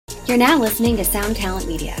You're now listening to Sound Talent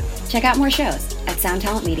Media. Check out more shows at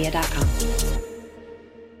soundtalentmedia.com.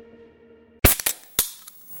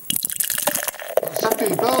 Some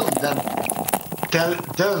people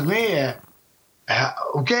that tells me,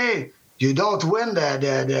 okay, you don't win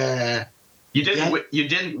You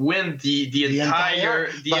didn't win the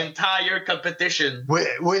entire competition.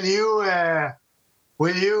 Will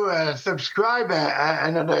you subscribe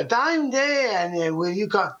another time there, and will you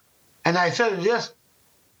come? And I said, yes.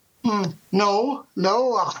 No.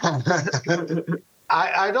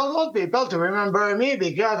 I don't want people to remember me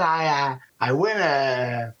because I win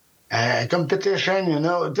a competition,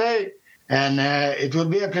 day, and it will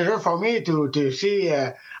be a pleasure for me to see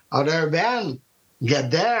other band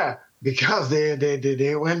get there because they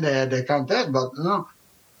win the contest. But no,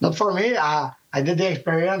 not for me. I did the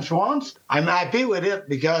experience once. I'm happy with it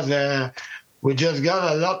because we just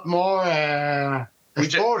got a lot more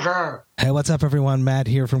exposure. Hey, what's up, everyone? Matt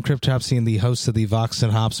here from Cryptopsy and the host of the Vox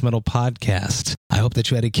and Hops Metal Podcast. I hope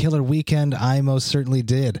that you had a killer weekend. I most certainly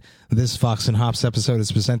did. This Vox and Hops episode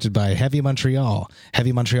is presented by Heavy Montreal.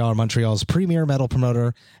 Heavy Montreal are Montreal's premier metal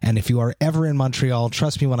promoter, and if you are ever in Montreal,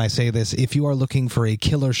 trust me when I say this, if you are looking for a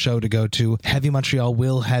killer show to go to, Heavy Montreal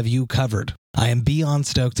will have you covered. I am beyond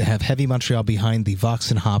stoked to have Heavy Montreal behind the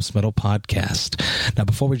Vox and Hops Metal Podcast. Now,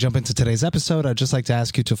 before we jump into today's episode, I'd just like to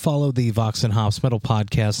ask you to follow the Vox and Hops Metal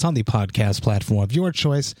Podcast on the podcast platform of your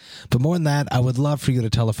choice. But more than that, I would love for you to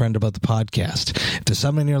tell a friend about the podcast. If there's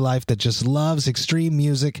someone in your life that just loves extreme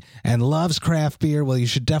music and loves craft beer, well, you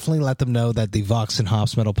should definitely let them know that the Vox and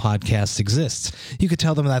Hops Metal Podcast exists. You could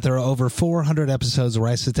tell them that there are over 400 episodes where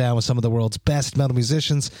I sit down with some of the world's best metal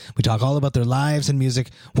musicians. We talk all about their lives and music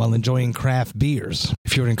while enjoying craft beers.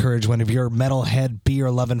 If you would encourage one of your metalhead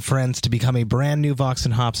beer-loving friends to become a brand new Vox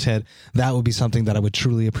and Hops head, that would be something that I would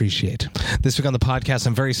truly appreciate. This week on the podcast,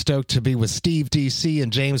 I'm very stoked to be with Steve DC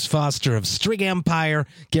and James Foster of Strigampire.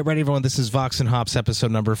 Get ready, everyone. This is Vox and Hops episode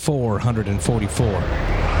number 444.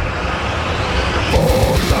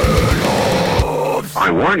 I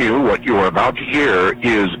warn you, what you are about to hear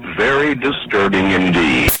is very disturbing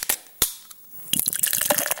indeed.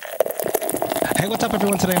 Hey, what's up,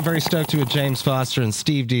 everyone? Today I'm very stoked to be with James Foster and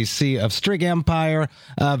Steve DC of Strigampire.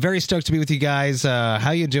 Very stoked to be with you guys. How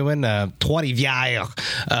you doing?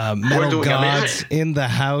 Trois-Rivières, metal gods in the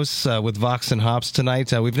house with Vox and Hops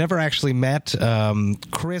tonight. We've never actually met.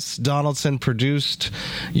 Chris Donaldson produced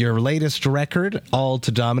your latest record, All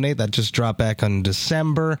to Dominate, that just dropped back on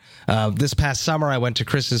December. This past summer, I went to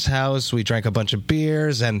Chris's house. We drank a bunch of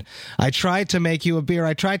beers, and I tried to make you a beer.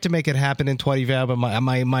 I tried to make it happen in Trois-Rivières, but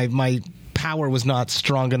my power was not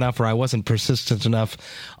strong enough, or I wasn't persistent enough.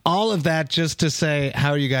 All of that just to say, how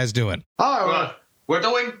are you guys doing? Oh, Well, we're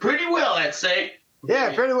doing pretty well, I'd say.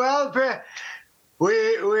 yeah, pretty well.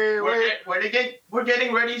 We're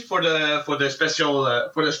getting ready for the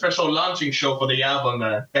special launching show for the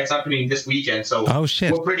album that's happening this weekend. So Oh,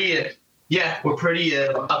 shit. we're pretty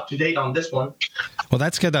up to date on this one. Well,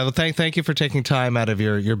 that's good. Thank you for taking time out of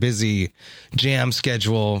your busy jam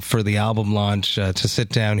schedule for the album launch to sit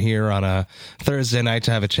down here on a Thursday night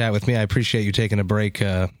to have a chat with me. I appreciate you taking a break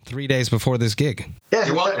 3 days before this gig. Yeah,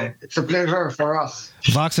 You're welcome. it's a pleasure for us.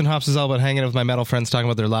 Vox and Hops is all about hanging out with my metal friends, talking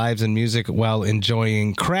about their lives and music while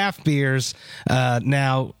enjoying craft beers.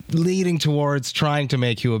 Now, leading towards trying to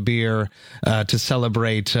make you a beer to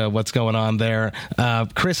celebrate what's going on there.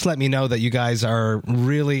 Chris let me know that you guys are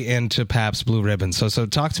really into Pabst Blue Ribbon. So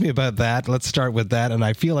talk to me about that. Let's start with that. And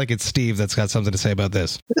I feel like it's Steve that's got something to say about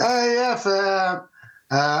this. Yes,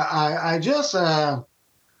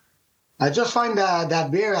 I just find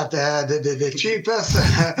that beer at the cheapest.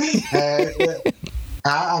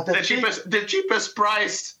 At The cheapest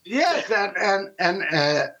price. Yes, and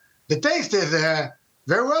the taste is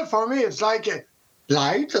very well for me. It's like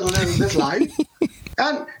light, a little bit light,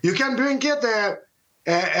 and you can drink it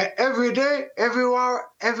every day,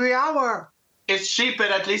 every hour. It's cheap,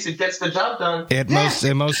 but at least it gets the job done. It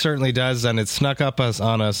most certainly does, and it snuck up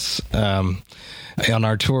on us on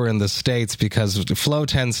our tour in the States because Flo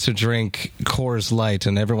tends to drink Coors Light,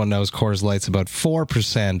 and everyone knows Coors Light's about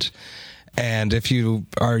 4%. And if you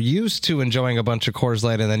are used to enjoying a bunch of Coors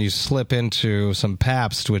Light and then you slip into some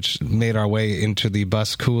Pabst, which made our way into the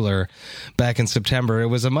bus cooler back in September, it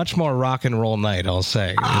was a much more rock and roll night, I'll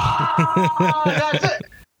say. Oh, that's it.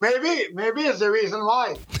 Maybe it's the reason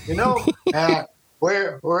why.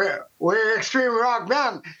 We're extreme rock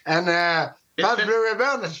band, and Pabst Blue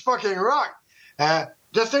Ribbon is fucking rock.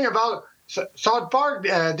 Just think about South Park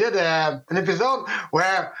did an episode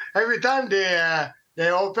where every time they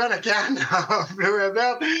open a can of Blue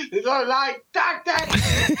Ribbon, it's all like tack.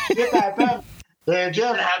 It happens. It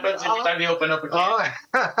happens every time they open up a can.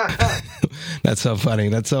 That's so funny.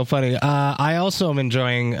 That's so funny. I also am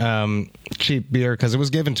enjoying cheap beer because it was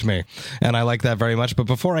given to me, and I like that very much. But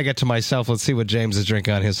before I get to myself, let's see what James is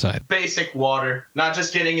drinking on his side. Basic water. Not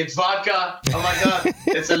just kidding. It's vodka. Oh my god.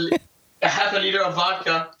 It's a half a liter of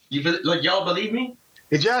vodka. Y'all believe me?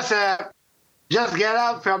 It just get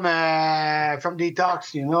out from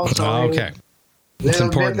detox, you know. So okay. It's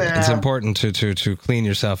important. It's important to clean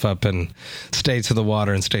yourself up and stay to the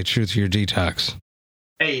water and stay true to your detox.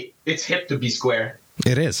 Hey, it's hip to be square.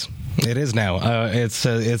 It is. It is now.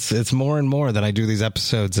 It's more and more that I do these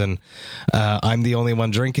episodes, and I'm the only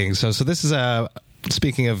one drinking. So this is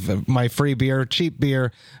speaking of my free beer, cheap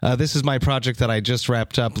beer, this is my project that I just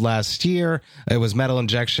wrapped up last year. It was Metal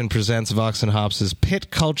Injection presents Vox and Hops'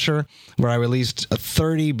 Pit Culture, where I released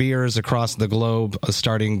 30 beers across the globe,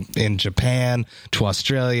 starting in Japan to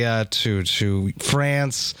Australia to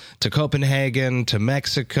France to Copenhagen to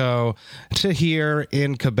Mexico to here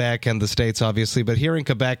in Quebec and the States, obviously. But here in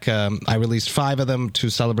Quebec, I released 5 of them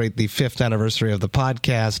to celebrate the 5th anniversary of the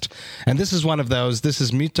podcast. And this is one of those. This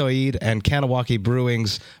is Mutoid and Kanawaki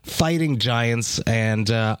Brewing's Fighting Giants,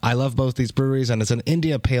 and I love both these breweries, and it's an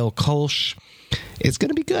India Pale Kolsch. It's going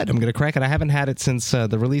to be good. I'm going to crack it. I haven't had it since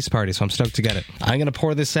the release party, so I'm stoked to get it. I'm going to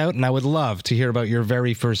pour this out, and I would love to hear about your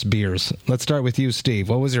very first beers. Let's start with you, Steve.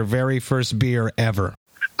 What was your very first beer ever?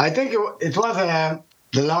 I think it was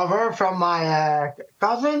the Lover from my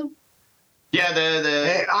cousin. Yeah,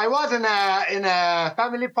 I was in a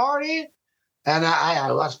family party, and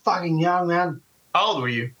I was fucking young, man. How old were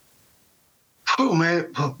you? Oh,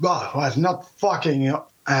 man, well, I was not fucking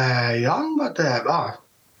young, but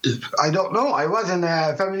I don't know. I was in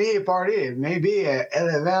a family party, maybe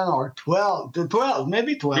 11 or 12,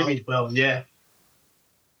 maybe 12. Maybe 12, yeah.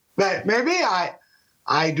 But maybe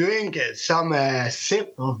I drink some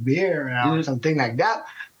sip of beer or something like that.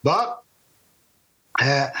 But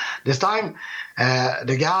this time,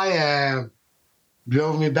 the guy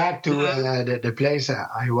drove me back to the place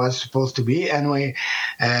I was supposed to be, and we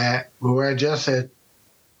were just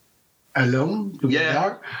alone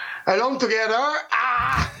together. Yeah. Alone together.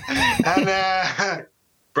 And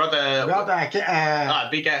brought a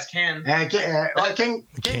big ass can.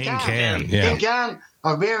 King can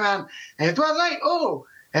of beer, man. And it was like,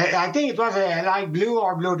 I think it was like blue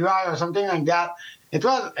or blue dry or something like that. It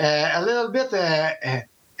was a little bit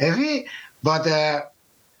heavy, but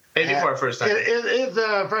maybe for the first time. It's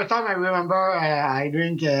the first time I remember I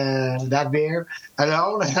drink that beer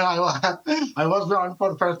alone. I was drunk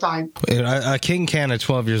for the first time. A King can at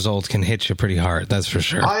 12 years old can hit you pretty hard, that's for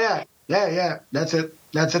sure. Oh, yeah. That's it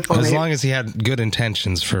for me. As long as he had good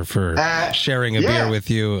intentions for sharing a beer with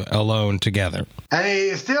you alone together. And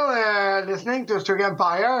he's still listening to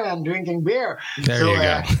Strigampire and drinking beer. There you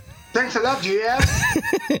go. Thanks a lot, GF.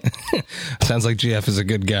 Sounds like GF is a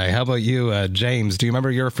good guy. How about you, James? Do you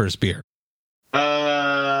remember your first beer?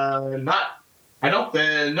 Not. I don't.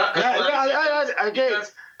 Not. Okay.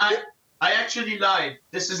 I actually lied.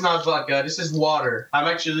 This is not vodka. This is water. I'm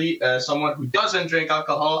actually someone who doesn't drink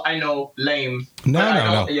alcohol. I know, lame.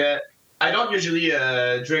 No. Yeah, I don't usually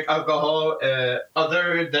drink alcohol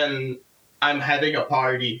other than I'm having a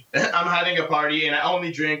party. I'm having a party, and I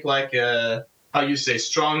only drink like how you say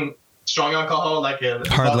strong alcohol, like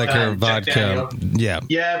hard liquor, vodka.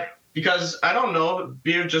 Yeah, because I don't know,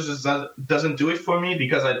 beer just doesn't do it for me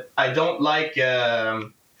because I don't like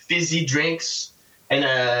fizzy drinks. And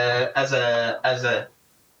as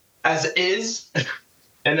is,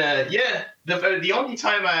 and the only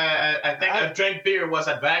time I think I drank beer was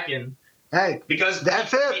at Wacken. Hey, because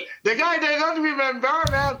that's it. The guy doesn't remember,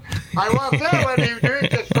 man. I was there when he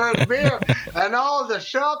drank his first beer and all the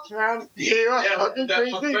shots, man. He was fucking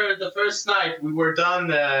crazy. The first night we were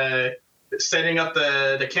done setting up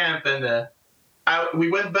the camp, and we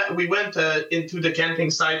went into the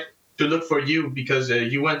camping site to look for you because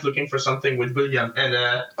you went looking for something with William, and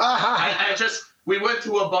we went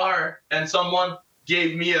to a bar and someone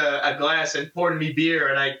gave me a glass and poured me beer,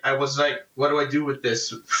 and I was like, what do I do with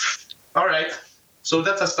this? All right, so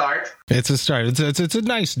that's a start. It's a start. It's a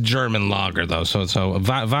nice German lager though, so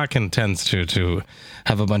Wacken tends to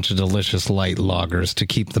have a bunch of delicious light lagers to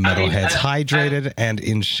keep the metalheads hydrated and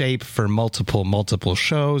in shape for multiple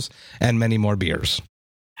shows and many more beers.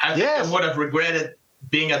 I would have regretted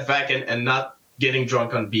being at Wacken and not getting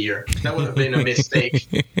drunk on beer. That would have been a mistake.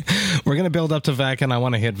 We're going to build up to Wacken. I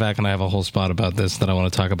want to hit Wacken. I have a whole spot about this that I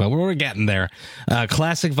want to talk about. We're getting there.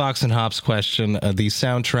 Classic Vox and Hops question. The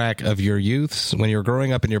soundtrack of your youths. When you were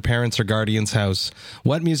growing up in your parents' or guardians' house,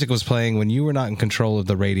 what music was playing when you were not in control of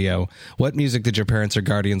the radio? What music did your parents or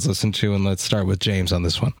guardians listen to? And let's start with James on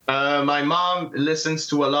this one. My mom listens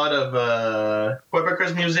to a lot of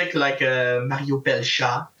Quebecers music, like Mario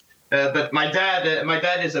Pelchat. But my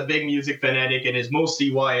dad is a big music fanatic, and is mostly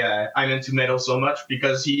why I'm into metal so much,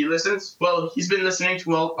 because he's been listening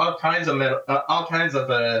to all kinds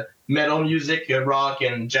of metal music, rock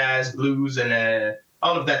and jazz, blues, and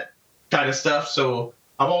all of that kind of stuff. So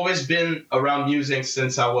I've always been around music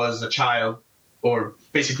since I was a child, or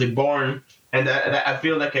basically born, and I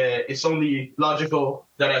feel like it's only logical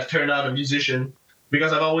that I've turned out a musician,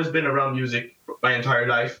 because I've always been around music my entire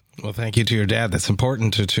life. Well, thank you to your dad. That's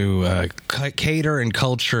important to cater and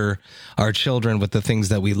culture our children with the things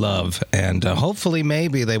that we love. And hopefully,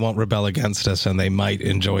 maybe they won't rebel against us, and they might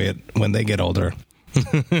enjoy it when they get older.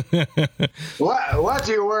 What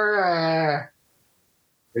you were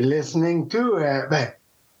listening to?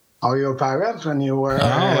 Or your parents when you were?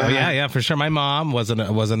 Yeah, for sure. My mom was an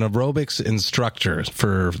aerobics instructor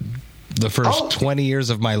for the first 20 years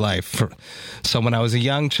of my life. So when I was a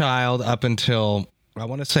young child up until, I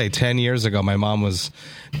want to say 10 years ago, my mom was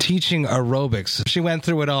teaching aerobics. She went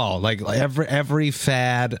through it all. Like every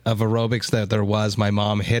fad of aerobics that there was, my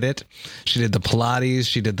mom hit it. She did the Pilates,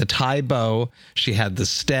 she did the Tai Bo, she had the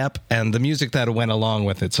step, and the music that went along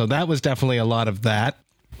with it. So that was definitely a lot of that.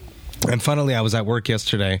 And funnily, I was at work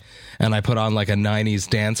yesterday, and I put on like a 90s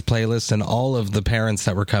dance playlist, and all of the parents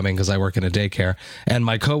that were coming, because I work in a daycare, and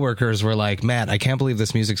my coworkers were like, Matt, I can't believe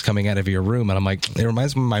this music's coming out of your room. And I'm like, it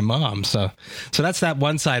reminds me of my mom. So that's that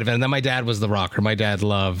one side of it. And then my dad was the rocker. My dad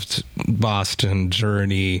loved Boston,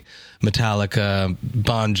 Journey, Metallica,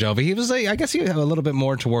 Bon Jovi. He was, I guess he had a little bit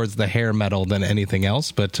more towards the hair metal than anything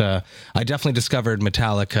else, but I definitely discovered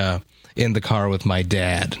Metallica in the car with my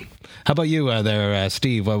dad. How about you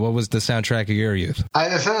Steve? What was the soundtrack of your youth? I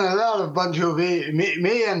listened to a lot of Bon Jovi.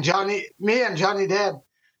 Me and Johnny Depp.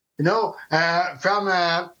 You know,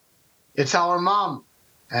 from It's Our Mom.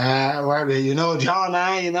 Where John,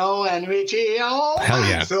 and Richie. Oh, hell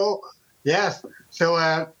yeah! So yes,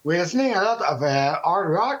 we're listening a lot of hard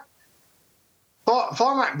rock.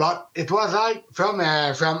 But it was like from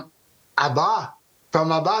ABBA. From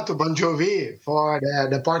ABBA to Bon Jovi for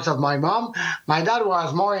the parts of my mom. My dad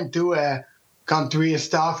was more into country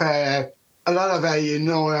stuff. A lot of, Bryan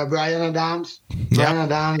Adams. Bryan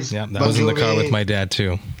Adams. Yeah, that was in the car with my dad,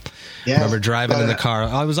 too. Yes, remember driving in the car.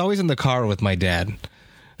 I was always in the car with my dad.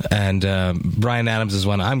 And Bryan Adams is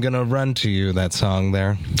one, I'm going to run to you, that song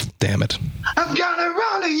there. Damn it. I'm going to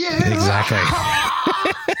run to you. Exactly.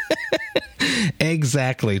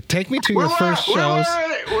 Exactly. Take me to your first shows.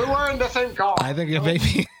 We were in the same car. I think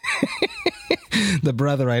maybe the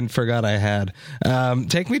brother I forgot I had.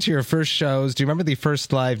 Take me to your first shows. Do you remember the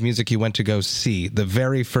first live music you went to go see? The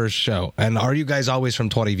very first show. And are you guys always from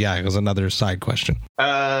Trois-Rivières? Was another side question.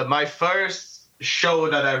 My first show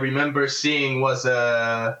that I remember seeing was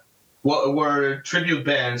what were tribute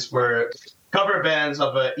bands, were cover bands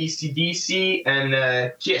of AC/DC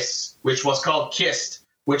and Kiss, which was called Kissed,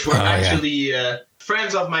 which were actually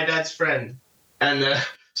friends of my dad's friend. And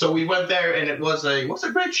so we went there, and it was a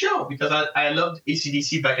great show, because I loved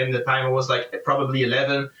AC/DC back in the time. I was like probably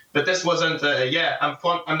 11, but this wasn't.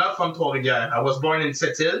 I'm not from Trois-Rivières. I was born in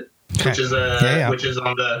Sept-Îles, which is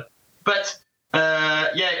on the. But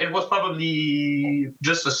it was probably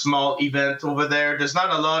just a small event over there. There's not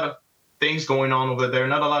a lot of things going on over there.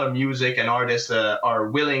 Not a lot of music and artists are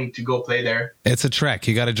willing to go play there. It's a trek.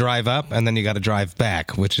 You got to drive up, and then you got to drive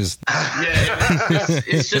back, which is.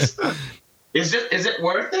 It's just. Is it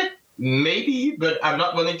worth it? Maybe, but I'm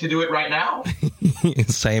not willing to do it right now.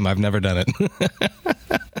 Same. I've never done it.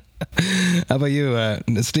 How about you,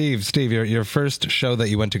 Steve? Steve, your first show that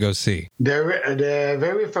you went to go see? The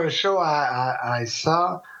very first show I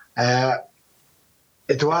saw,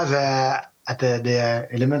 it was at the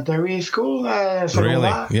elementary school. Really?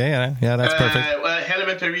 Yeah, that's perfect.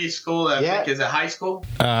 Elementary school, I think, is a high school.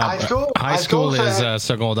 High school? High school is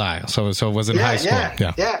secondaire, so it was in high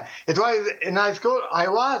school. Yeah, it was in high school. I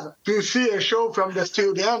was to see a show from the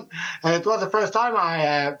student, and it was the first time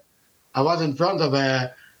I was in front of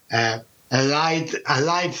a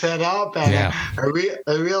light setup and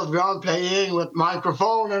a real drum playing with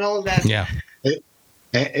microphone and all that. Yeah.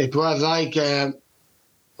 It was like,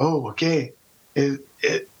 okay.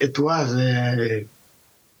 It was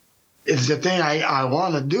it's the thing I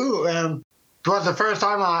want to do. And it was the first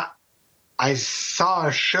time I saw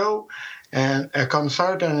a show, and a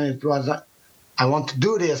concert, and it was, I want to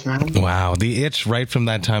do this, man. Wow, the itch right from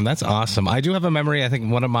that time. That's awesome. I do have a memory. I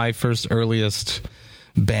think one of my first earliest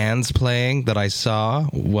bands playing that I saw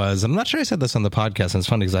was, I'm not sure I said this on the podcast, and it's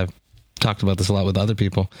funny because I've talked about this a lot with other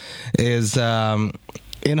people, is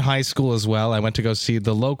in high school as well. I went to go see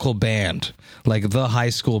the local band, like the high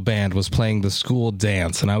school band was playing the school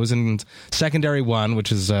dance, and I was in secondary 1,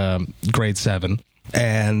 which is grade 7.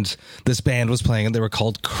 And this band was playing, and they were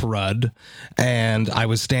called Crud. And I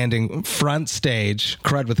was standing front stage,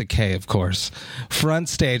 Crud with a K, of course. Front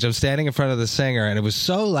stage, I'm standing in front of the singer, and it was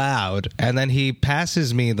so loud. And then he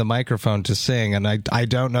passes me the microphone to sing, and I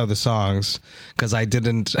don't know the songs because I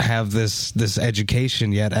didn't have this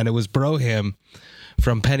education yet. And it was Bro Hymn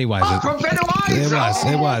from Pennywise. Oh, from Pennywise!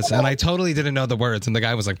 It was. And I totally didn't know the words. And the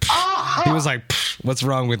guy was like, he was like, what's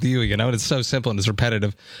wrong with you? You know, and it's so simple and it's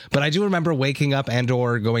repetitive. But I do remember waking up and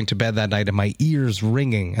or going to bed that night and my ears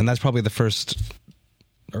ringing. And that's probably the first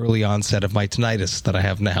early onset of my tinnitus that I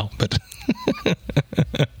have now. But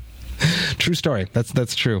true story.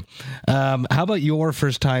 That's true. How about your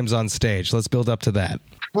first times on stage? Let's build up to that.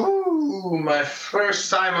 Ooh, my first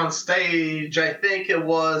time on stage, I think it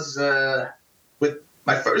was with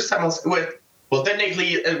my first time on with. Well,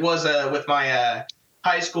 technically, it was with my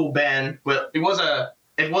high school band. Well, it was a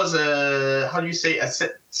how do you say, a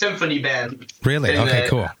symphony band. Really? And, okay,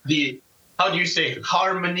 cool. How do you say,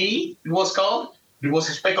 harmony? It was called. It was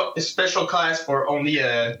a special class for only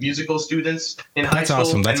musical students in high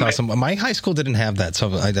school. That's awesome. My high school didn't have that, so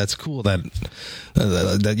that's cool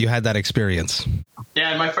that you had that experience.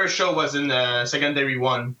 Yeah, my first show was in secondary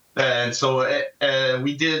 1, and so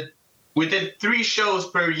we did 3 shows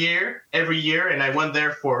per year, every year, and I went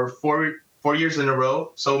there for 4 years in a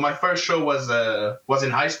row. So my first show was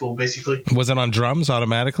in high school, basically. Was it on drums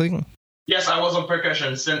automatically? Yes, I was on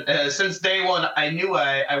percussion. Since day one, I knew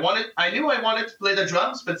I wanted to play the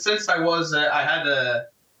drums, but since I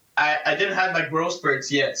didn't have my growth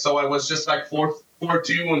spurts yet, so I was just like 4'2"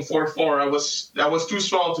 and 4'4". I was too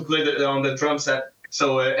small to play on the drum set.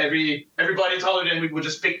 So everybody taller than me would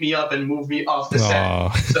just pick me up and move me off the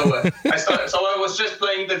set. So I was just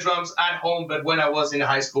playing the drums at home, but when I was in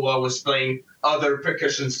high school, I was playing other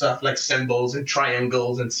percussion stuff like cymbals and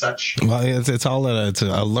triangles and such. Well, it's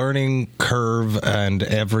a learning curve, and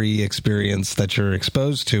every experience that you're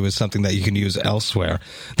exposed to is something that you can use elsewhere.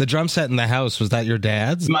 The drum set in the house, was that your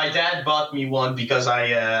dad's? My dad bought me one because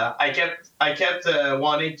I kept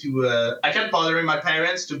wanting to. I kept bothering my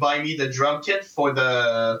parents to buy me the drum kit for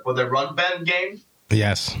the Rock Band game.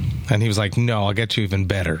 Yes, and he was like, "No, I'll get you even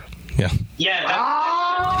better." Yeah. Yeah.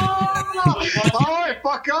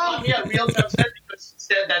 Fuck off! Yeah, real drum set, because he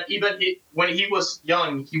said that when he was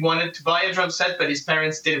young, he wanted to buy a drum set, but his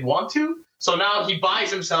parents didn't want to. So now he buys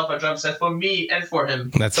himself a drum set for me and for him.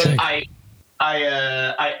 That's sick. I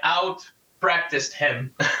out practiced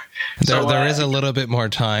him. There is a little bit more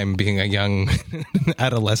time being a young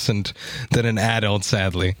adolescent than an adult,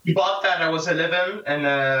 sadly. He bought that. I was 11, and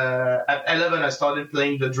at 11 I started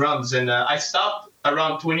playing the drums, and I stopped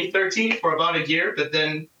around 2013 for about a year, but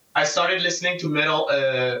then I started listening to metal.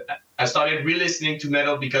 I started re-listening to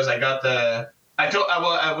metal because I got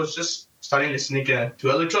I was just starting listening to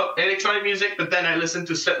electronic music, but then I listened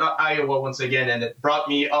to Slipknot Iowa once again, and it brought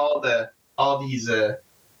me all these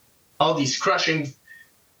crushing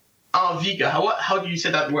envie. How do you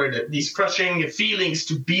say that word? These crushing feelings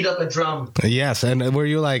to beat up a drum. Yes, and were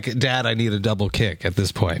you like, Dad, I need a double kick at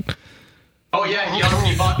this point? Oh, yeah, he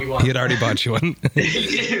already bought me one. He had already bought you one?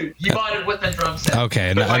 He bought it with the drum set. Okay,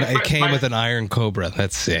 and it came with an Iron Cobra.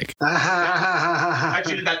 That's sick.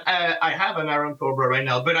 Actually, I have an Iron Cobra right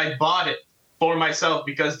now, but I bought it for myself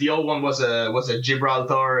because the old one was a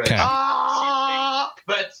Gibraltar. Okay.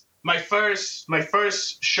 But my first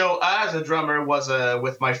show as a drummer was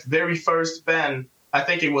with my very first band. I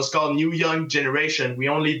think it was called New Young Generation. We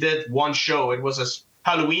only did one show. It was a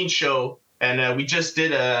Halloween show. And we just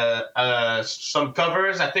did some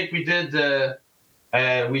covers. I think we did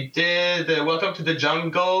Welcome to the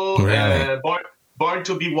Jungle, really? Born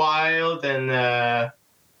to be Wild, and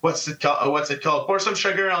what's it called? Pour Some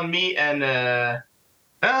Sugar on Me, and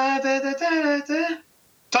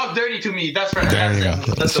Talk Dirty to Me. That's right. There you go.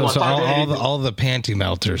 That's so all the the panty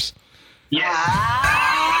melters. Yeah.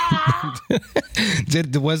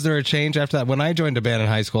 Was there a change after that? When I joined a band in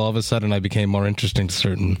high school, all of a sudden I became more interesting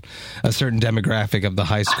to a certain demographic of the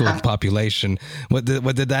high school population. What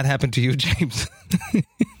did that happen to you, James?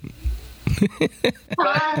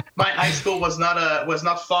 My high school was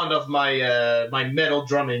not fond of my metal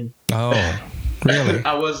drumming. Oh, really?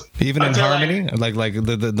 I was even in harmony, like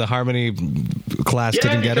the harmony class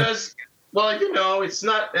didn't get it. Well, it's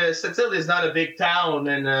not Sept-Îles is not a big town,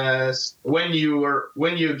 and when you're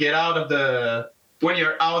out of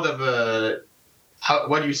how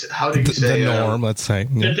do you say the norm? Let's say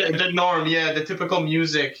the norm, the typical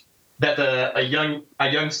music that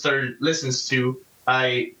a youngster listens to.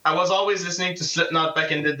 I was always listening to Slipknot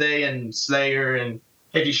back in the day and Slayer and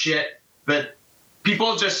heavy shit, but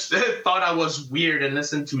people just thought I was weird and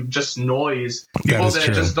listened to just noise. People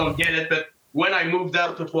that just don't get it. But when I moved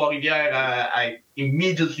out to Trois-Rivières, I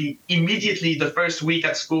immediately the first week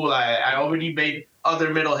at school, I already made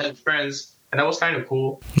other metalhead friends, and that was kind of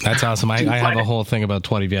cool. That's awesome. I have a whole thing about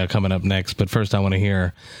Trois-Rivières coming up next, but first I want to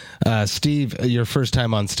hear, Steve, your first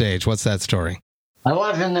time on stage. What's that story? I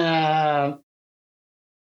was in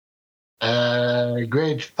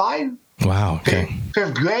grade 5. Wow. Okay.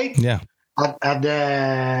 5th grade. Yeah. At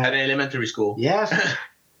elementary school. Yes,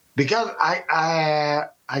 because I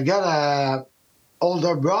got a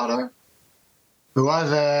older brother who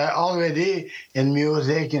was already in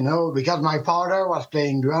music, because my father was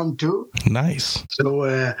playing drum too. Nice.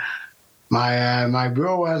 So my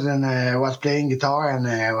bro was playing guitar and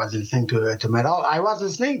was listening to metal. I was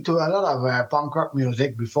listening to a lot of punk rock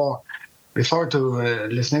music before to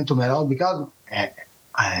listening to metal, because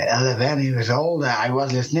 11 years old, I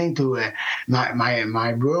was listening to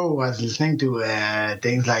my bro was listening to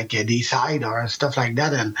things like D-Side or stuff like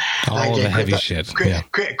that, and all like the heavy shit,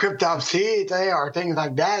 Cryptopsy or things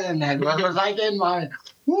like that, and it was like in my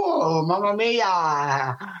whoa, Mamma Mia!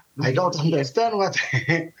 I don't understand what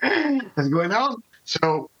is going on.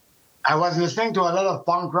 So I was listening to a lot of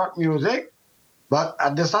punk rock music, but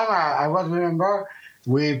at the time I was remember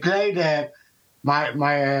we played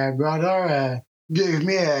my brother. Gave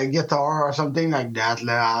me a guitar or something like that.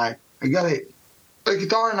 I got a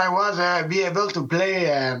guitar and I was be able to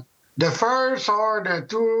play the first or the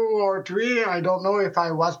 2 or 3. I don't know if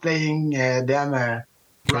I was playing them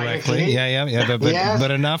correctly. Yeah.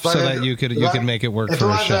 But enough so that you could make it work for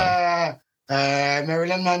a show.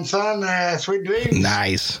 Marilyn Manson, Sweet Dreams.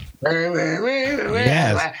 Nice.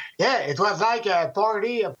 Yes. Yeah, it was like a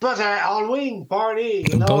party. It was a Halloween party.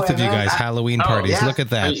 Both of you guys, Halloween parties. Yes. Look at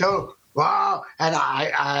that. So, wow, and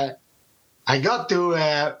I got to.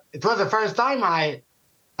 It was the first time I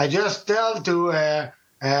just tell to a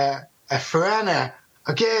friend,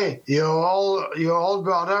 okay, your old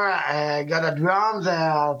brother got a drums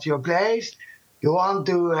at your place. You want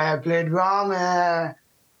to play drum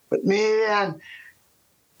with me? And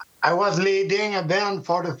I was leading a band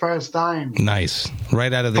for the first time. Nice,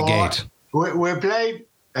 right out of the gate. We played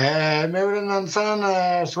Marilyn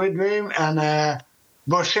Manson, Sweet Dream, and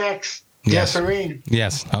Bush X. Yes. Serene.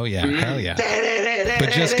 Yes. Oh yeah. Hell yeah.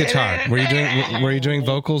 But just guitar. Were you doing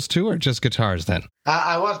vocals too, or just guitars then?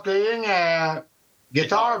 I was playing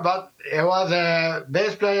guitar, but it was a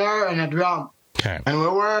bass player and a drum. Okay. And we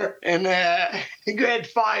were in grade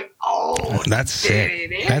 5. Oh, that's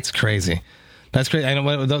sick. That's crazy. That's great. I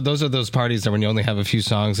know those are those parties that when you only have a few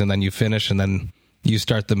songs and then you finish and then you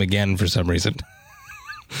start them again for some reason.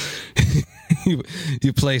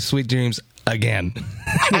 you play Sweet Dreams again.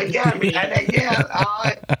 Again.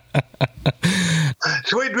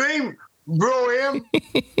 Sweet Dream, bro him.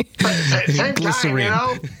 Same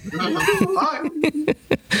time,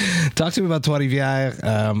 Talk to me about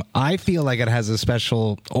Trois-Rivières. I feel like it has a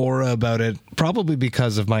special aura about it, probably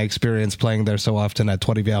because of my experience playing there so often at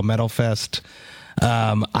Trois-Rivières Metal Fest.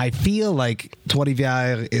 I feel like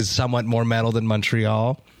Trois-Rivières is somewhat more metal than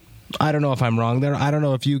Montreal. I don't know if I'm wrong there. I don't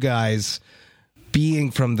know if you guys, being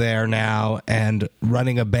from there now and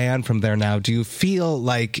running a band from there now, do you feel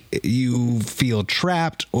like you feel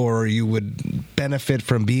trapped, or you would benefit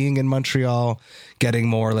from being in Montreal, getting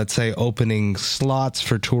more, let's say, opening slots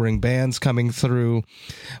for touring bands coming through?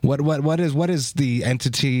 What is the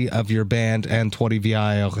entity of your band and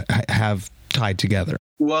Trois-Rivières have tied together?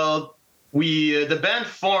 Well, the band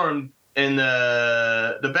formed in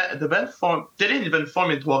the band formed didn't even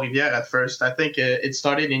form in Trois-Rivières at first. I think it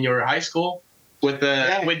started in your high school. With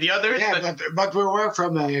the others, but we were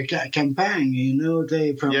from Campagne,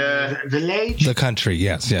 from the village, the country,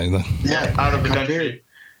 yes, out of the country.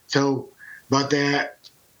 So, but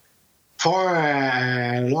for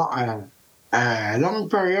a long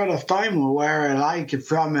period of time, we were like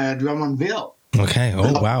from Drummondville. Okay.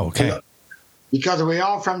 Oh wow. Okay. Because we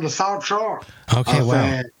are from the South Shore. Okay.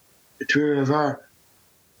 Wow. Trois-Rivières,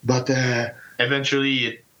 but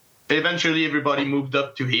eventually everybody moved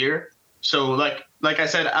up to here. So, like I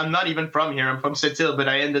said, I'm not even from here. I'm from Sept-Îles, but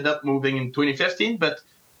I ended up moving in 2015. But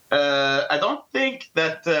I don't think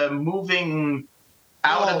that moving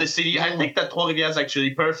out of the city. I think that Trois-Rivières is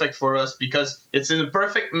actually perfect for us because it's in the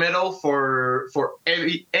perfect middle for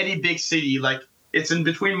any big city. Like it's in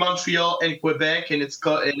between Montreal and Quebec, and it's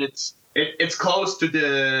close to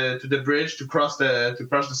the bridge to cross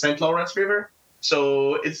the St. Lawrence River.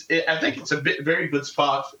 So I think it's a very good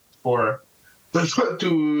spot for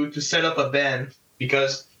to set up a band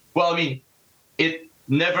because, well, I mean, it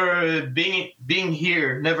never being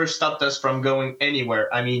here never stopped us from going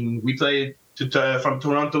anywhere. I mean, we played from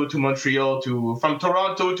Toronto to Montreal from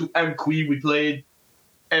Toronto to Amqui. We played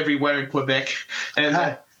everywhere in Quebec, and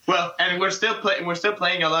and we're still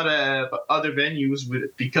playing a lot of other venues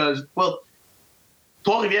because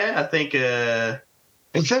Trois-Rivières, I think.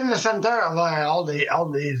 It's in the center of all these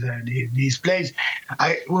places.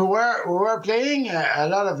 We were playing a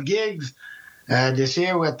lot of gigs this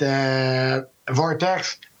year with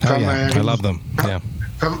Vortex. I love them. Yeah,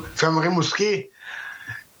 from Rimouski,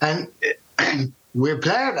 and we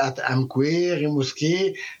played at Amqui,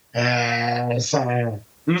 Rimouski,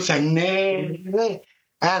 Saguenay,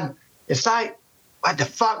 and it's like, what the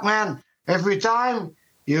fuck, man? Every time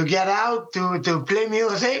you get out to play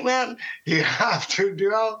music, man, you have to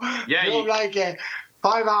do like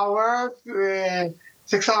 5 hours,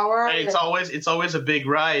 6 hours. Hey, it's always a big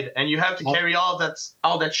ride, and you have to carry all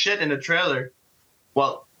that shit in the trailer.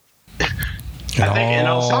 Well, and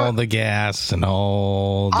all the gas and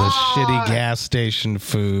all the shitty gas station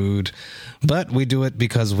food, but we do it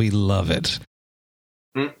because we love it.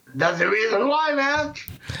 That's the reason why, man.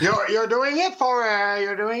 You're doing it for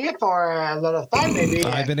a lot of time, maybe.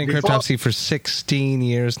 I've been in Cryptopsy for 16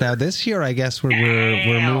 years now. This year, I guess we're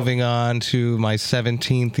moving on to my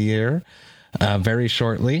 17th year, very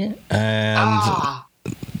shortly. And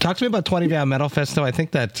talk to me about Trois-Rivières Metal Fest, though. I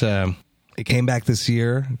think that it came back this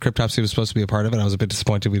year. Cryptopsy was supposed to be a part of it. I was a bit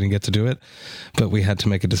disappointed we didn't get to do it, but we had to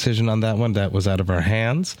make a decision on that one. That was out of our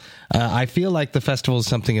hands. I feel like the festival is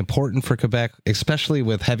something important for Quebec, especially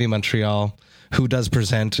with Heavy Montreal, who does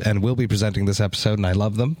present and will be presenting this episode, and I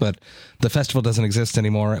love them, but the festival doesn't exist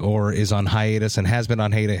anymore or is on hiatus and has been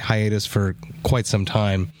on hiatus for quite some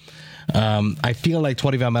time. I feel like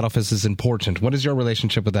Trois-Rivières Metal Fest is important. What is your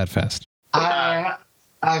relationship with that fest?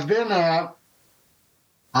 I've been...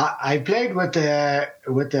 I played with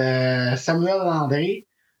Samuel Landry,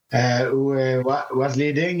 who was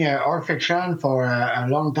leading Art Fiction for a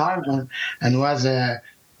long time and was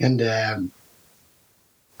in the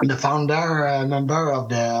founder member of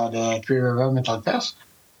the Trois-Rivières Metal Fest,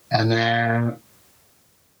 and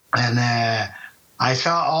I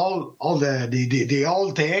saw all the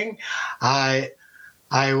old thing. I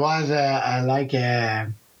was I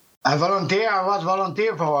was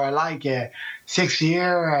volunteer for like 6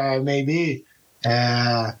 years, maybe,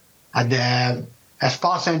 at the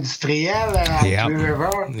Espace Industriel at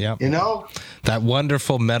Trois-Rivières, you know? That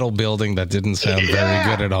wonderful metal building that didn't sound very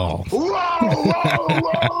good at all. Whoa.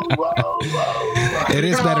 It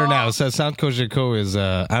is better now. So Sound Cogeco is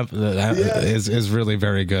really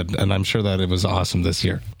very good, and I'm sure that it was awesome this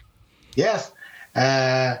year. Yes.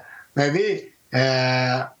 Maybe,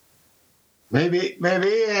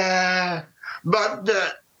 but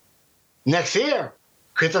next year,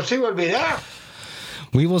 Cryptopsy will be there.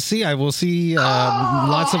 We will see. I will see.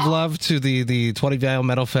 Lots of love to the Trois-Rivières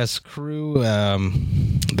Metal Fest crew.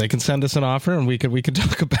 They can send us an offer, and we could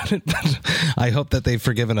talk about it. But I hope that they've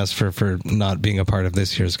forgiven us for not being a part of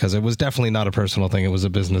this year's, because it was definitely not a personal thing. It was a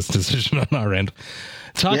business decision on our end.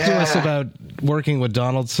 Talk to us about working with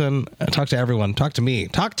Donaldson. Talk to everyone. Talk to me.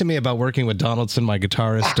 Talk to me about working with Donaldson, my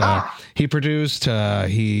guitarist. He produced,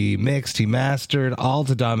 he mixed, he mastered, all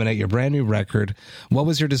to dominate your brand new record. What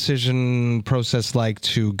was your decision process like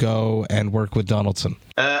to go and work with Donaldson?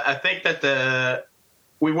 I think that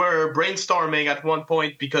we were brainstorming at one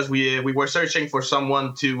point because we were searching for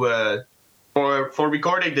someone to for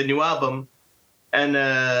recording the new album, and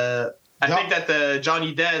I think that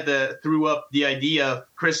Johnny Dead threw up the idea of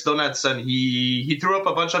Chris Donaldson. He threw up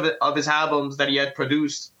a bunch of his albums that he had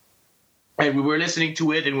produced, and we were listening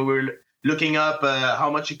to it, and we were looking up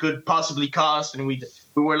how much it could possibly cost, and we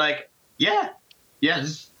were like, we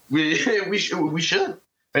should,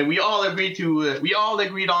 and we all agreed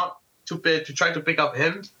on to try to pick up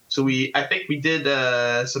him. So I think we did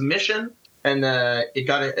a submission, and it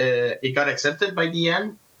got accepted by the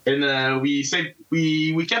end. And we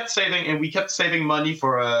kept saving, and we kept saving money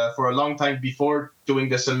for a long time before doing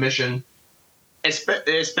the submission,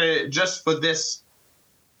 just for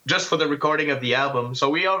the recording of the album. So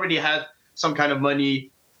we already had some kind of money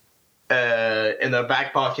in our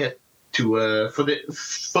back pocket for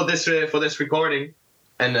this recording,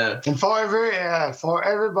 and for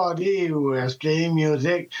everybody who is playing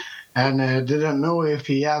music, and didn't know if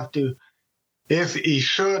he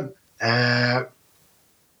should.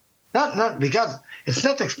 Not because it's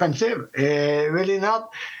not expensive, really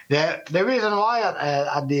not. The reason why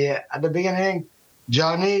at the beginning,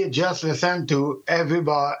 Johnny just listened to every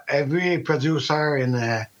producer in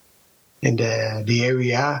the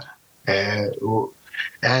area,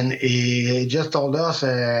 and he just told us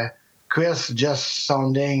Chris just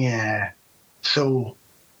sounding so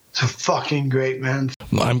fucking great, man.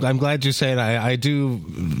 I'm glad you say it. I do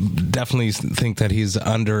definitely think that he's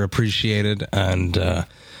underappreciated, and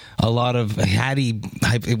a lot of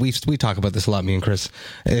we talk about this a lot, me and Chris,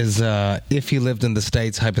 is if he lived in the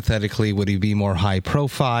States, hypothetically, would he be more high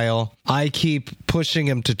profile? I keep pushing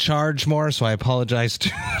him to charge more, so I apologize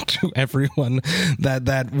to everyone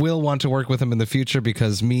that will want to work with him in the future,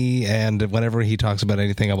 because me and whenever he talks about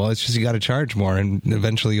anything, it's just you got to charge more, and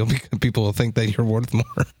eventually people will think that you're worth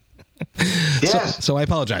more. Yes. So I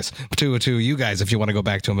apologize to you guys if you want to go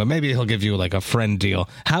back to him, but maybe he'll give you like a friend deal.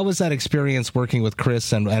 How was that experience working with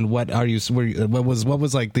Chris, and what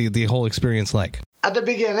was like the whole experience like? At the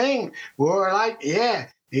beginning, we were like, yeah,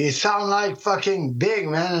 he sounds like fucking big,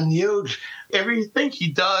 man, and huge. Everything he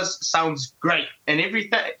does sounds great, and every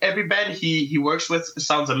band he works with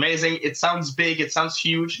sounds amazing. It sounds big, it sounds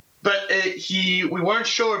huge. But we weren't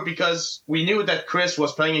sure, because we knew that Chris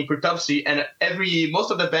was playing in Cryptopsy, and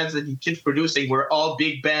most of the bands that he keeps producing were all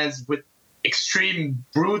big bands with extreme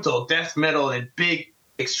brutal death metal and big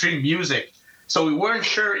extreme music. So we weren't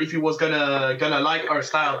sure if he was gonna like our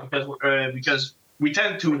style, because we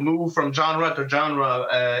tend to move from genre to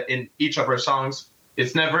genre in each of our songs.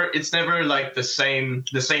 It's never like the same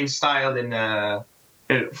style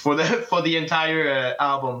for the entire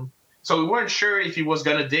album. So we weren't sure if he was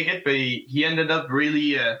gonna dig it, but he ended up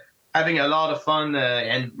really having a lot of fun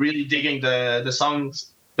and really digging the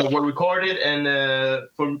songs that were recorded. And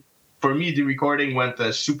for me, the recording went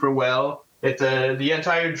super well. The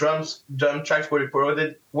entire drum tracks were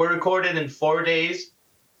recorded in 4 days.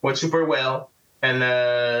 Went super well. And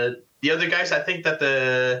the other guys, I think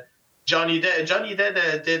that Johnny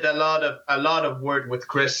Dead did a lot of work with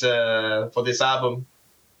Chris for this album.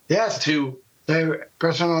 Yes, too.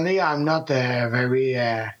 Personally, I'm not very.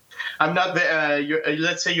 I'm not.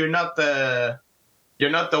 Let's say you're not the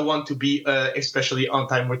one to be especially on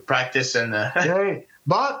time with practice and.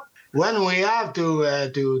 But when we have to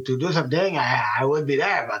do something, I would be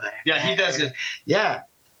there. But yeah, he does it. Yeah,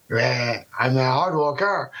 I'm a hard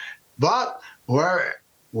worker. But we're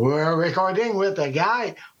recording with a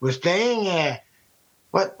guy who's playing.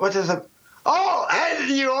 What is it? Oh, and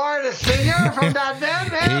you are the singer from that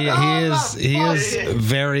band, man? He is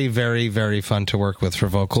very, very, very fun to work with for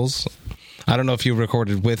vocals. I don't know if you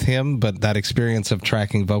recorded with him, but that experience of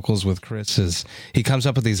tracking vocals with Chris he comes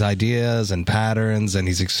up with these ideas and patterns, and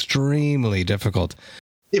he's extremely difficult.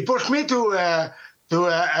 He pushed me to a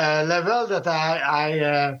level that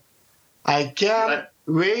I can't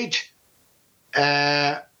reach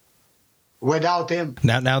without him.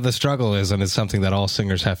 Now the struggle is, and it's something that all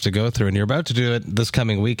singers have to go through, and you're about to do it this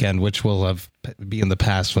coming weekend, which will be in the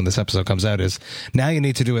past when this episode comes out, is now you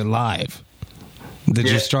need to do it live. Did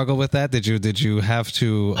you struggle with that? Did you have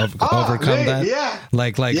to overcome that? Yeah.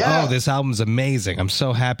 Oh, this album's amazing. I'm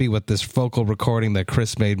so happy with this vocal recording that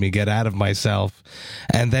Chris made me get out of myself.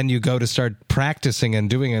 And then you go to start practicing and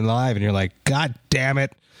doing it live, and you're like, God damn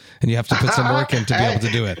it. And you have to put some work in to be able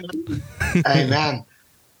to do it. Hey, man.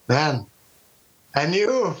 And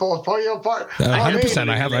you, for your part. 100%.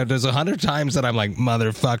 I have. There's 100 times that I'm like,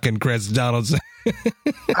 motherfucking Chris Donaldson.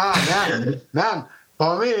 Man.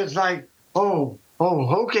 For me, it's like, oh,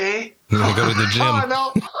 okay. You go to the gym. Oh,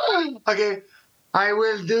 no. Okay. I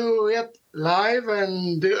will do it live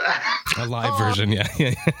and do a live version, yeah.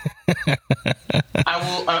 I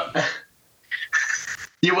will.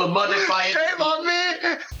 You will modify it. Shame on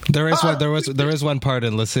me. There is one part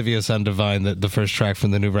in Lascivious Undivine, the first track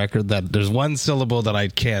from the new record, that there's one syllable that I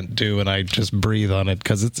can't do, and I just breathe on it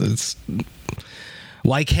because it's.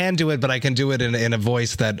 Well, I can do it, but I can do it in a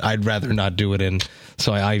voice that I'd rather not do it in.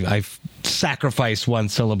 So I sacrifice one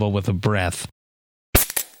syllable with a breath.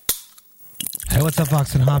 Hey, what's up,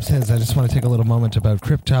 Vox and Hopsheads? I just want to take a little moment about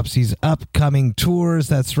Cryptopsy's upcoming tours.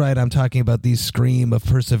 That's right, I'm talking about the Scream of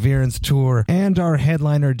Perseverance tour and our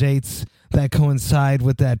headliner dates that coincide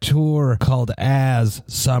with that tour called As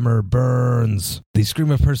Summer Burns. The Scream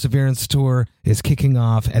of Perseverance tour is kicking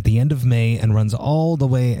off at the end of May and runs all the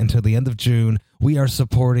way until the end of June. We are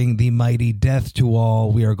supporting the mighty Death to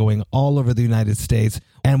All. We are going all over the United States,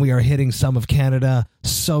 and we are hitting some of Canada.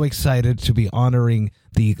 So excited to be honoring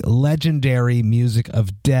the legendary music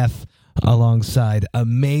of Death alongside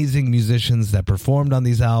amazing musicians that performed on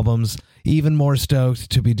these albums. Even more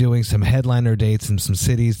stoked to be doing some headliner dates in some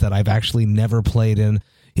cities that I've actually never played in.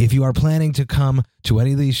 If you are planning to come to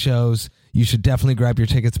any of these shows, you should definitely grab your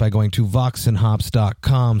tickets by going to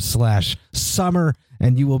voxandhops.com/summer,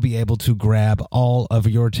 and you will be able to grab all of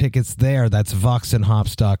your tickets there. That's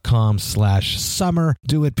voxandhops.com/summer.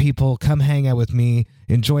 Do it, people. Come hang out with me.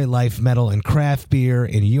 Enjoy life, metal, and craft beer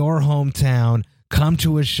in your hometown. Come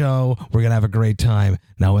to a show. We're going to have a great time.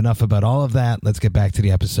 Now, enough about all of that. Let's get back to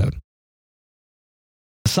the episode.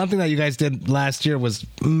 Something that you guys did last year was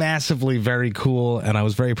massively very cool, and I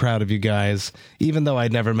was very proud of you guys. Even though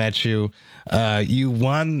I'd never met you, you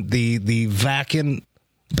won the Wacken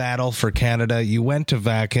battle for Canada. You went to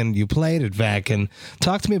Wacken. You played at Wacken.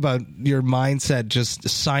 Talk to me about your mindset just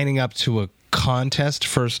signing up to a contest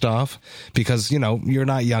first off, because, you know, you're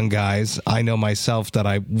not young guys. I know myself that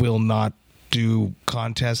I will not do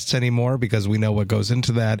contests anymore because we know what goes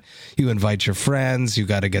into that. You invite your friends, you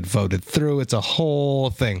got to get voted through. It's a whole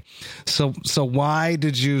thing. So why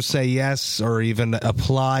did you say yes or even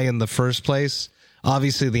apply in the first place?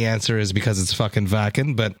 Obviously the answer is because it's fucking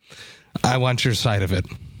Wacken, but I want your side of it.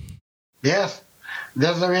 Yes,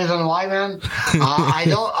 that's the reason why, man.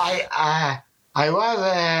 I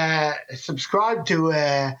was subscribed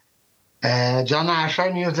to John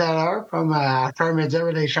Asher newsletter from Trois-Rivières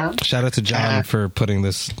Relations. Shout out to John for putting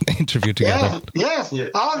this interview together. Yes.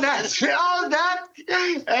 All that.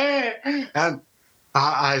 And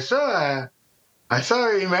I saw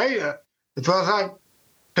her email. It was like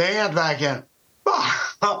paying it back in.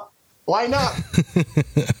 Why not?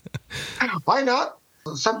 Why not?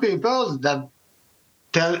 Some people that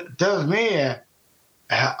tells me,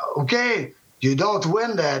 okay, you don't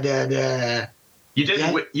win the You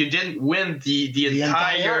didn't win the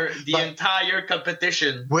entire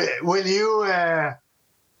competition. Will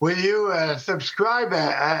you subscribe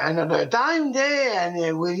another time there,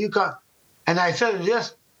 and will you come? And I said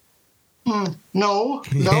yes. No.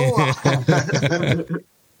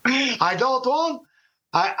 I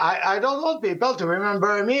don't want people to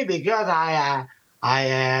remember me because I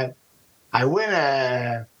win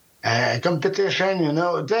a competition. You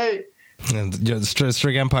know, And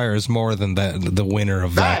Strigampire is more than the winner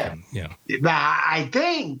of Wacken. Yeah, I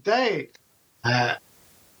think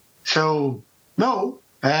so. No,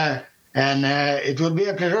 and it would be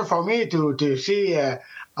a pleasure for me to see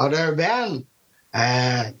other bands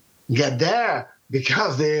get there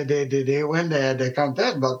because they win the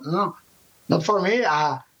contest. But no, not for me.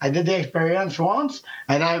 I did the experience once,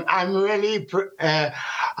 and I'm really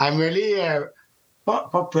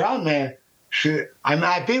not proud, man. I'm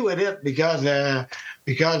happy with it because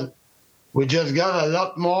we just got a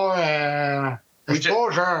lot more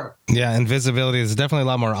exposure. Yeah, and visibility. There's definitely a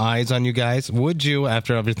lot more eyes on you guys. Would you,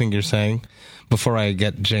 after everything you're saying, before I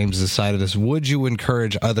get James's side of this, would you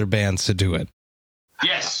encourage other bands to do it?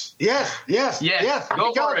 Yes. Go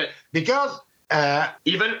for it. Because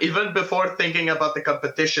even before thinking about the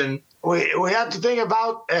competition, we had to think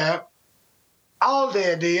about all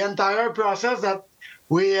the entire process that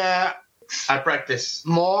we. I practice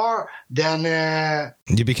more than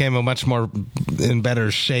you became a much more in better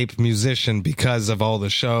shape musician because of all the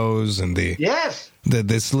shows and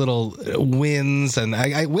this little wins, and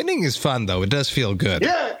winning is fun though. It does feel good.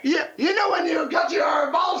 Yeah. You know when you got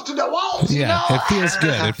your balls to the walls. Yeah, you know? It feels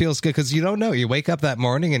good. It feels good because you don't know. You wake up that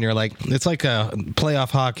morning and you're like, it's like a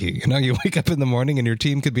playoff hockey. You know, you wake up in the morning and your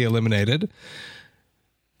team could be eliminated.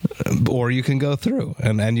 Or you can go through,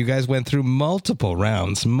 and you guys went through multiple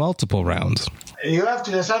rounds. You have to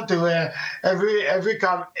listen to every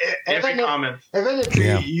comment. Even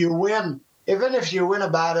if you win, even if you win a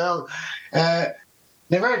battle,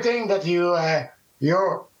 never think that you're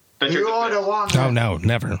the one. Oh no,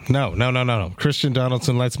 never, no. Christian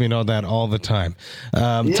Donaldson lets me know that all the time.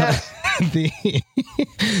 Yes.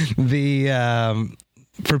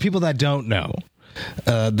 For people that don't know,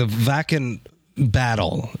 the Wacken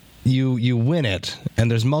battle, you win it, and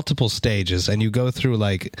there's multiple stages, and you go through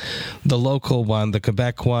like the local one, the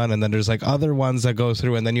Quebec one, and then there's like other ones that go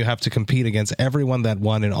through, and then you have to compete against everyone that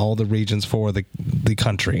won in all the regions for the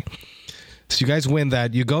country. So you guys win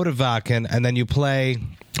that, you go to Wacken, and then you play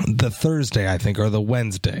the Thursday, I think, or the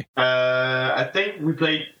Wednesday. I think we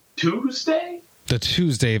played Tuesday. The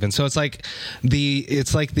Tuesday even. So it's like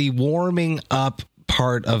the warming up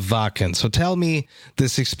part of Wacken. So tell me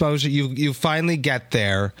this exposure. You finally get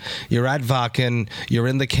there. You're at Wacken. You're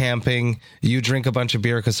in the camping. You drink a bunch of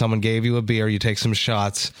beer because someone gave you a beer. You take some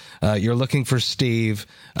shots. You're looking for Steve.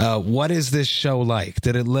 What is this show like?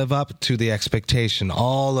 Did it live up to the expectation?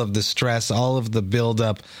 All of the stress, all of the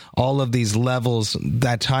buildup, all of these levels,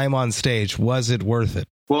 that time on stage, was it worth it?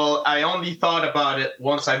 Well, I only thought about it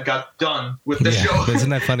once I got done with the show.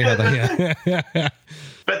 Isn't that funny how that? Yeah.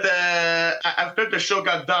 But after the show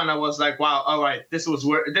got done, I was like, "Wow, all right, this was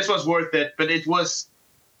worth it." But it was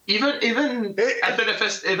even after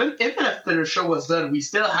the show was done, we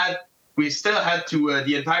still had to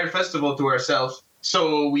the entire festival to ourselves.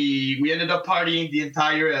 So we ended up partying the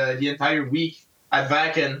entire week at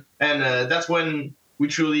Wacken, and that's when we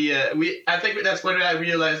truly I think that's when I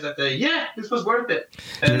realized that this was worth it.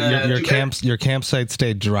 And your campsite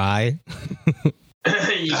stayed dry. But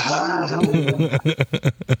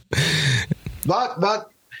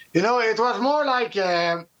it was more like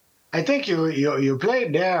I think you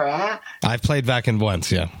played there, huh? I've played Wacken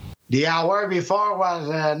once, yeah. The hour before was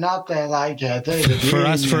not like for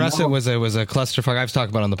us it was a clusterfuck. I've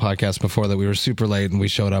talked about on the podcast before that we were super late and we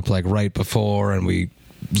showed up like right before and we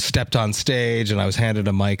stepped on stage and I was handed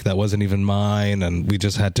a mic that wasn't even mine and we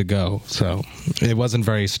just had to go. So it was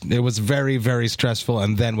very, very stressful,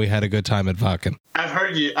 and then we had a good time at Wacken. I've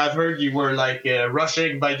heard you were like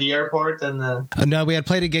rushing by the airport and no, we had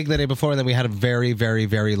played a gig the day before and then we had a very, very,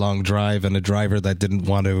 very long drive and a driver that didn't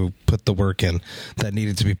want to put the work in that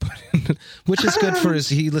needed to be put in, which is good for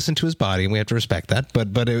he listened to his body and we have to respect that, but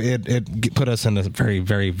it put us in a very,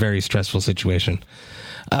 very, very stressful situation.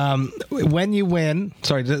 When you win,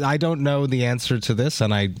 sorry, I don't know the answer to this,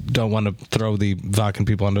 and I don't want to throw the Wacken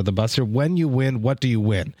people under the bus here. When you win, what do you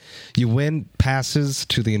win? You win passes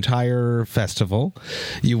to the entire festival.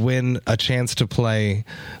 You win a chance to play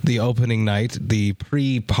the opening night, the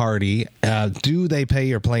pre-party. Do they pay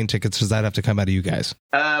your plane tickets? Does that have to come out of you guys?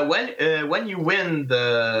 When you win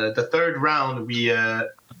the third round, we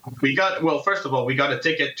got first of all, we got a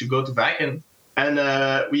ticket to go to Wacken. And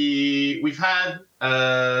we've had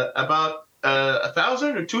about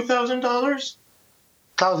 $1,000 or $2,000.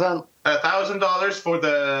 $1,000 for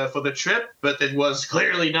the trip, but it was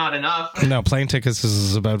clearly not enough. No, plane tickets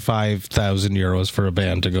is about 5,000 euros for a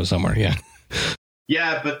band to go somewhere. Yeah.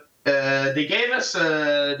 Yeah, but they gave us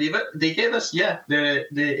they gave us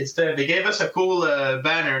a cool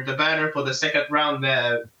banner, the banner for the second round,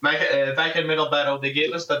 Wacken Metal Battle. They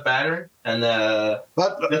gave us the banner, and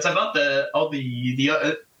that's about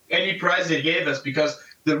any prize they gave us, because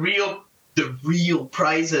the real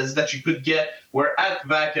prizes that you could get were at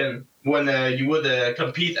Wacken when you would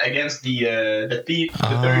compete against the 30.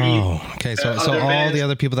 Oh, okay. So all the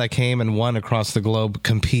other people that came and won across the globe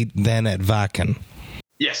compete then at Wacken.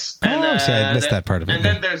 Yes, and see, I missed that part of it. And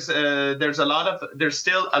then there's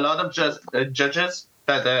still a lot of judges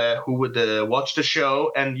that who would watch the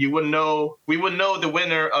show, and we would know the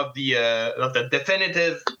winner of the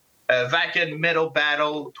definitive Wacken Metal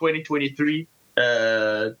Battle 2023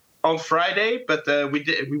 on Friday, but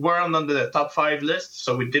we weren't on the top 5 list,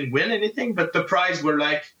 so we didn't win anything. But the prize were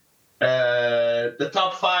like the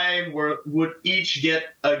top 5 would each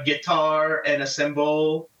get a guitar and a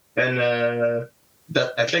cymbal, and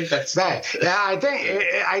I think that's right. Yeah, I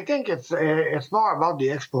think it's more about the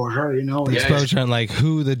exposure, Exposure and like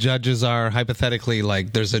who the judges are. Hypothetically,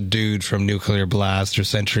 like there's a dude from Nuclear Blast or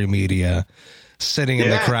Century Media sitting in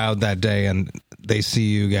the crowd that day, and they see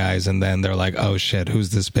you guys, and then they're like, "Oh shit,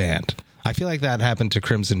 who's this band?" I feel like that happened to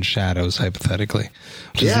Crimson Shadows, hypothetically,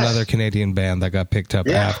 which is another Canadian band that got picked up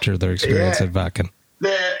after their experience at Wacken.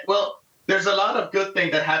 There's a lot of good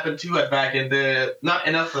things that happened too at Wacken. Not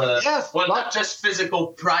enough. Not just physical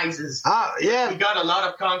prizes. We got a lot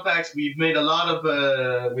of contacts. We've made a lot of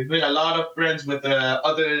friends with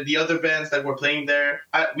the other bands that were playing there.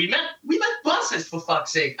 We met bosses, for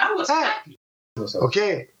fuck's sake. I was happy.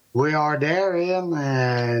 Okay, we are there in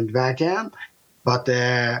Wacken, but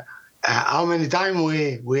how many times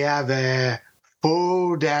we have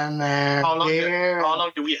food and beer? How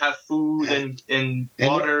long do we have food and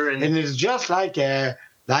water? And it's just like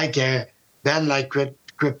Cryptopsy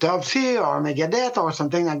or Megadeth or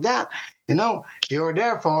something like that. You're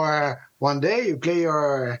there for one day, you play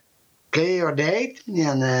your date,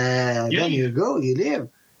 and then you go, you leave.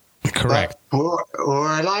 Correct. But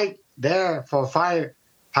we're like there for five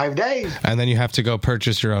days. And then you have to go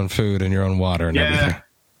purchase your own food and your own water and everything.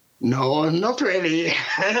 No, not really.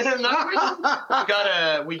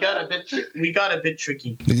 We got a bit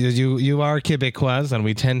tricky. You are Québécois, and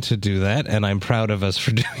we tend to do that, and I'm proud of us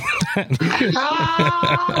for doing that.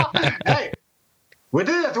 Hey, We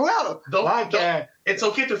did it well. It's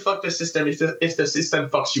okay to fuck the system if the system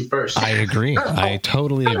fucks you first. I agree. I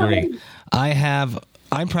totally agree.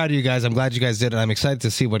 I'm proud of you guys. I'm glad you guys did it. I'm excited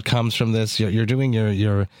to see what comes from this. You're doing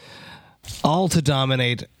your All to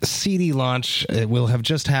Dominate CD launch. It will have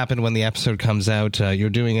just happened when the episode comes out. You're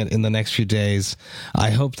doing it in the next few days.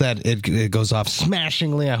 I hope that it goes off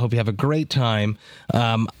smashingly. I hope you have a great time.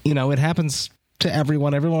 It happens to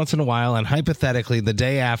everyone every once in a while, and hypothetically the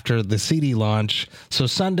day after the CD launch, so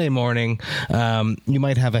Sunday morning, you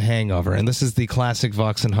might have a hangover, and this is the classic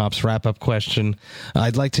Vox and Hops wrap-up question.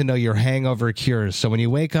 I'd like to know your hangover cures. So when you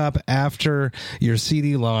wake up after your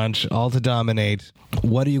CD launch, All to Dominate,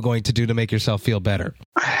 what are you going to do to make yourself feel better?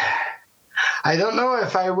 I don't know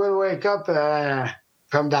if I will wake up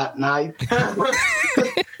from that night.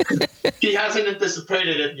 He hasn't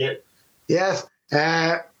anticipated it yet. Yes,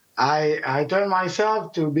 I turn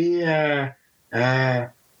myself to be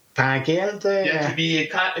tranquil.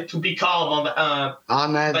 To be calm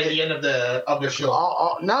by the end of the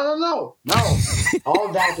show. No.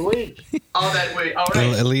 All that week. All that week. All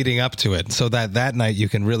right. Leading up to it, so that night you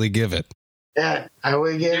can really give it. Yeah, I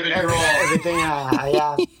will give everything I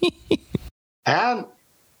have. And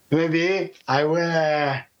maybe I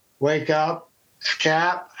will wake up,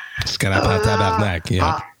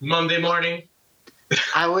 Monday morning.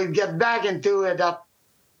 I will get back into that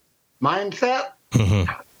mindset.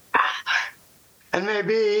 Mm-hmm. And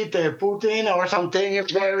maybe eat a poutine or something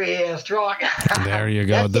very strong. There you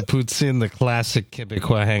go. The poutine, the classic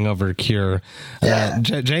Quebecois hangover cure. Yeah.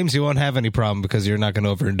 James, you won't have any problem because you're not going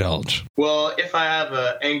to overindulge. Well, if I have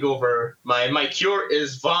a hangover, my cure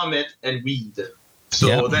is vomit and weed.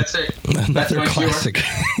 So that's it. That's my classic.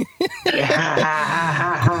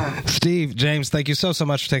 Steve, James, thank you so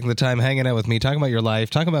much for taking the time hanging out with me, talking about your life,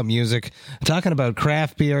 talking about music, talking about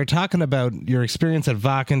craft beer, talking about your experience at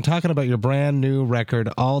Wacken, talking about your brand new record,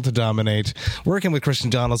 All to Dominate, working with Christian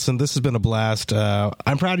Donaldson. This has been a blast.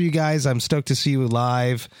 I'm proud of you guys. I'm stoked to see you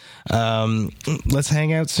live. Let's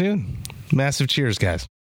hang out soon. Massive cheers, guys.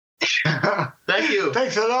 Thank you.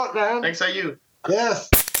 Thanks a lot, man. Thanks to you. Yes.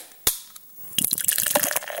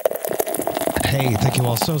 Hey, thank you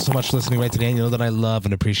all so much for listening right today. You know that I love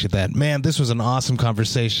and appreciate that. Man, this was an awesome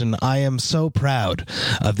conversation. I am so proud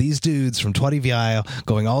of these dudes from Trois-Rivières,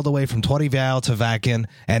 going all the way from Trois-Rivières to Wacken,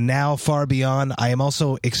 and now far beyond. I am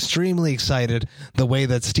also extremely excited the way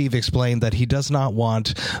that Steve explained that he does not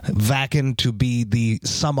want Wacken to be the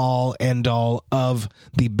sum-all, end-all of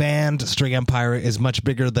the band. Strigampire is much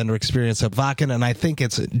bigger than their experience at Wacken, and I think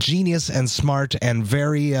it's genius and smart and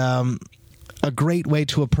very... a great way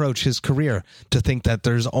to approach his career, to think that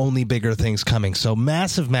there's only bigger things coming. So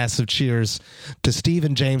massive, massive cheers to Steve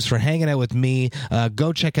and James for hanging out with me.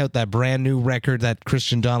 Go check out that brand new record that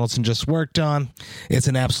Christian Donaldson just worked on. It's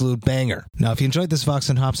an absolute banger. Now, if you enjoyed this Vox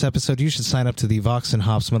and Hops episode, you should sign up to the Vox and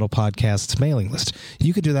Hops Metal Podcast's mailing list.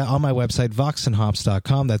 You could do that on my website,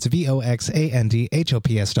 voxandhops.com. That's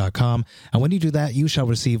VOXANDHOPS.com. And when you do that, you shall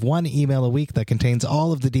receive one email a week that contains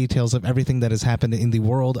all of the details of everything that has happened in the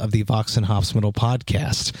world of the Vox and Hops Metal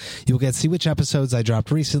Podcast. You will get to see which episodes I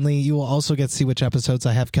dropped recently. You will also get to see which episodes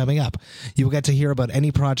I have coming up. You will get to hear about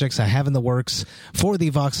any projects I have in the works for the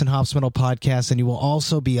Vox and Hops Metal Podcast, and you will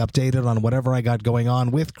also be updated on whatever I got going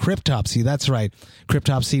on with Cryptopsy. That's right.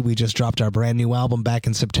 Cryptopsy, we just dropped our brand new album back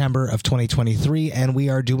in September of 2023, and we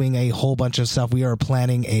are doing a whole bunch of stuff. We are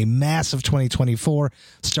planning a massive 2024,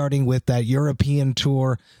 starting with that European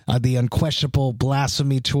tour, the Unquestionable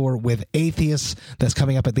Blasphemy tour with Atheists that's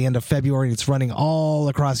coming up at the end of February. It's running all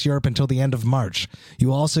across Europe until the end of March. You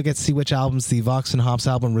will also get to see which albums the Vox and Hops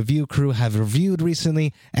album review crew have reviewed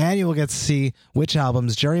recently, and you will get to see which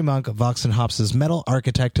albums Jerry Monk, Vox and Hops' metal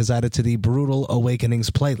architect, has added to the Brutal Awakenings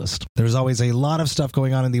playlist. There's always a lot of stuff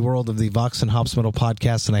going on in the world of the Vox and Hops Metal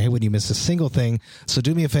Podcast, and I hate when you miss a single thing, so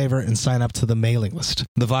do me a favor and sign up to the mailing list.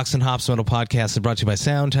 The Vox and Hops Metal Podcast is brought to you by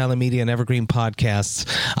Sound Talent Media and Evergreen Podcasts.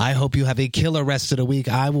 I hope you have a killer rest of the week.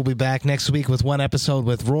 I will be back next week with one episode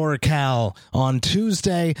with Roar Cal on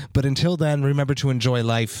Tuesday, but until then, remember to enjoy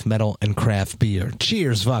life, metal, and craft beer.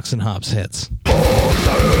 Cheers, Vox and Hops hits.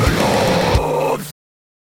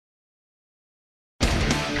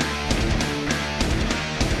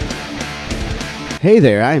 Hey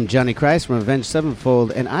there, I am Johnny Christ from Avenged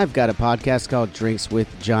Sevenfold, and I've got a podcast called Drinks with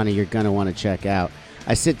Johnny you're going to want to check out.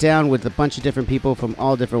 I sit down with a bunch of different people from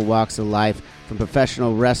all different walks of life, from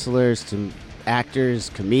professional wrestlers to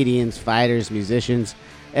actors, comedians, fighters, musicians,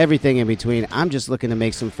 everything in between. I'm just looking to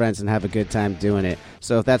make some friends and have a good time doing it.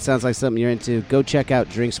 So if that sounds like something you're into, go check out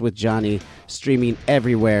Drinks with Johnny, streaming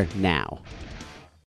everywhere now.